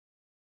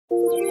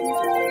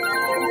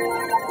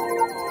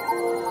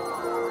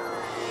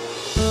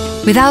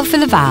With Alfa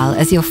Laval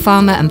as your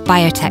pharma and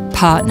biotech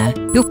partner,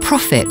 your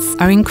profits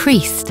are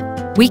increased.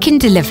 We can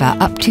deliver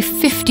up to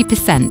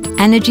 50%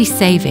 energy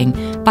saving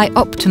by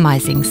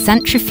optimizing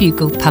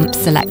centrifugal pump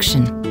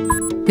selection.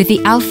 With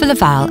the Alfa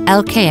Laval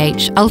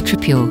LKH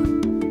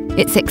UltraPure,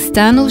 its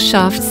external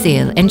shaft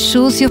seal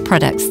ensures your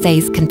product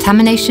stays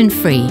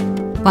contamination-free,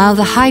 while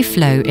the high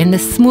flow in the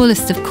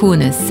smallest of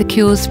corners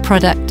secures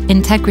product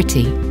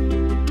integrity.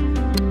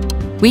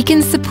 We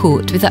can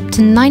support with up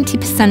to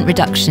 90%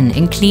 reduction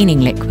in cleaning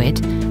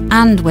liquid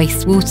and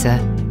wastewater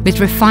with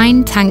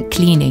refined tank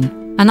cleaning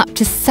and up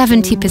to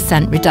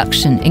 70%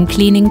 reduction in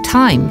cleaning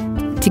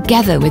time,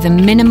 together with a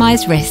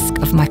minimised risk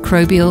of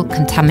microbial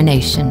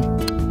contamination.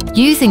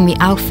 Using the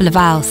Alfa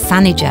Laval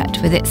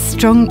SaniJet with its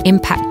strong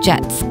impact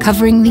jets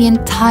covering the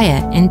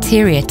entire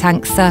interior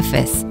tank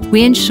surface,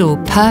 we ensure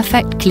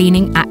perfect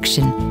cleaning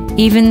action,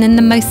 even in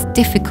the most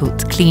difficult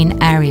to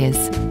clean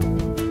areas.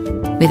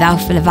 With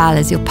Alfa Laval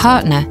as your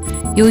partner,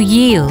 your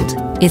yield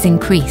is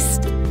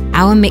increased.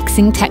 Our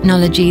mixing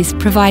technologies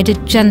provide a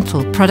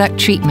gentle product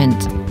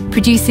treatment,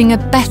 producing a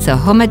better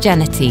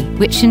homogeneity,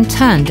 which in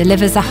turn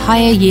delivers a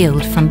higher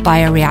yield from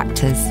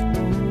bioreactors.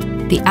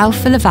 The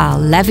Alfa Laval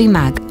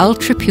LeviMag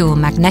UltraPure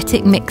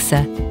magnetic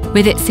mixer,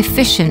 with its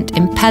efficient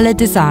impeller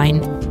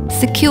design,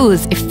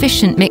 secures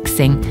efficient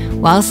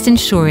mixing whilst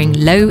ensuring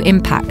low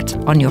impact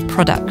on your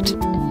product.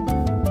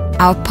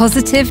 Our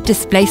positive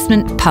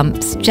displacement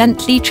pumps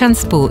gently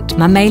transport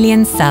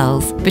mammalian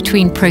cells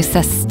between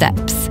process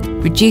steps,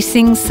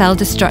 reducing cell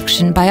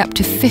destruction by up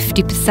to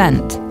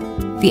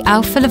 50%. The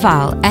Alfa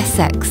Laval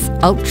SX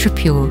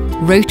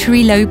UltraPure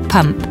rotary lobe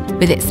pump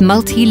with its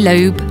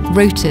multi-lobe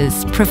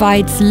rotors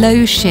provides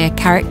low shear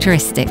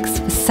characteristics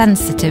for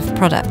sensitive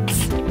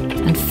products.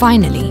 And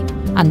finally,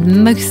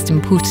 and most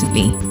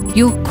importantly,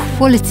 your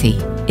quality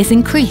is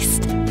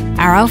increased.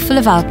 Our Alfa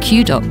Laval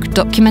QDoc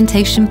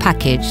documentation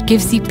package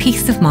gives you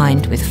peace of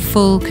mind with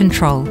full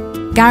control,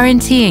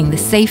 guaranteeing the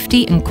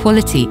safety and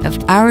quality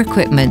of our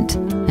equipment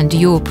and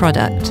your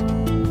product.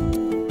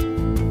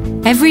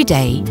 Every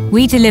day,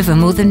 we deliver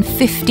more than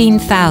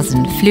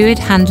 15,000 fluid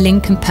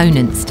handling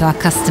components to our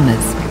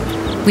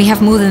customers. We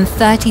have more than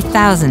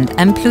 30,000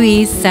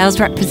 employees, sales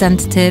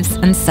representatives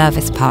and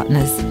service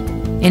partners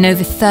in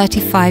over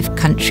 35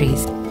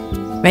 countries,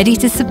 ready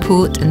to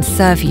support and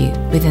serve you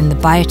within the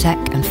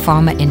biotech and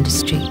pharma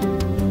industry,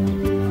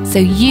 so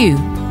you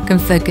can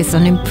focus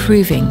on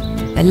improving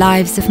the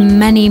lives of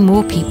many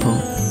more people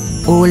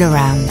all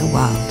around the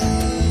world.